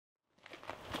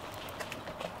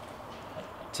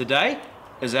Today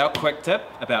is our quick tip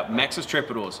about Maxxis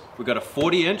Trepadors. We've got a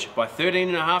 40-inch by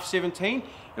 13.5 17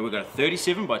 and we've got a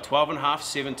 37 by 12.5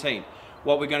 17.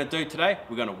 What we're going to do today,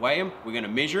 we're going to weigh them, we're going to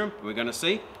measure them, and we're going to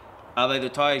see, are they the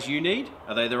tyres you need,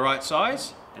 are they the right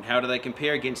size, and how do they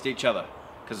compare against each other?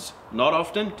 Because not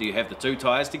often do you have the two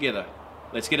tyres together.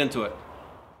 Let's get into it.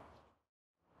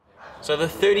 So the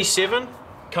 37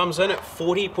 comes in at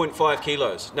 40.5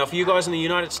 kilos. Now for you guys in the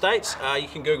United States, you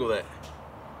can Google that.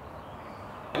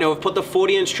 Now we've put the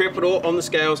 40-inch Trepador on the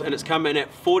scales and it's come in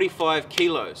at 45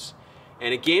 kilos.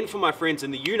 And again, for my friends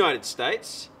in the United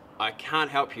States, I can't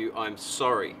help you, I'm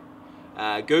sorry.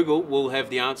 Google will have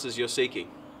the answers you're seeking.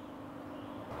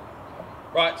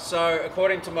 Right, so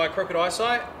according to my crooked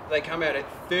eyesight, they come out at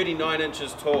 39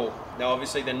 inches tall. Now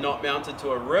obviously they're not mounted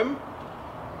to a rim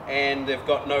and they've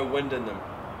got no wind in them.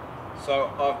 So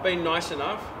I've been nice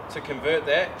enough to convert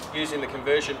that using the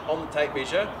conversion on the tape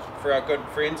measure for our good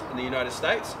friends in the United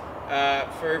States.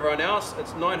 For everyone else,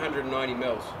 it's 990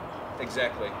 mils,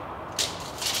 exactly.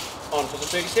 On to the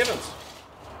 37s.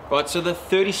 Right, so the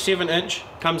 37-inch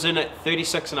comes in at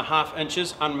 36.5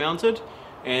 inches unmounted,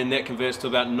 and that converts to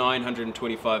about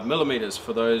 925 millimeters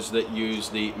for those that use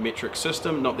the metric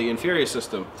system, not the inferior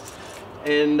system.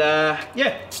 And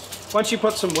yeah, once you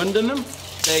put some wind in them,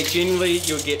 generally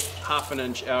you'll get half an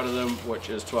inch out of them, which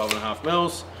is 12.5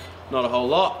 mils. Not a whole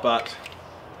lot, but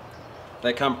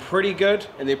they come pretty good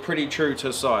and they're pretty true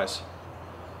to size.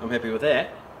 I'm happy with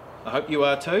that. I hope you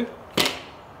are too.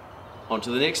 On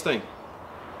to the next thing,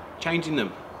 changing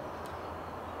them.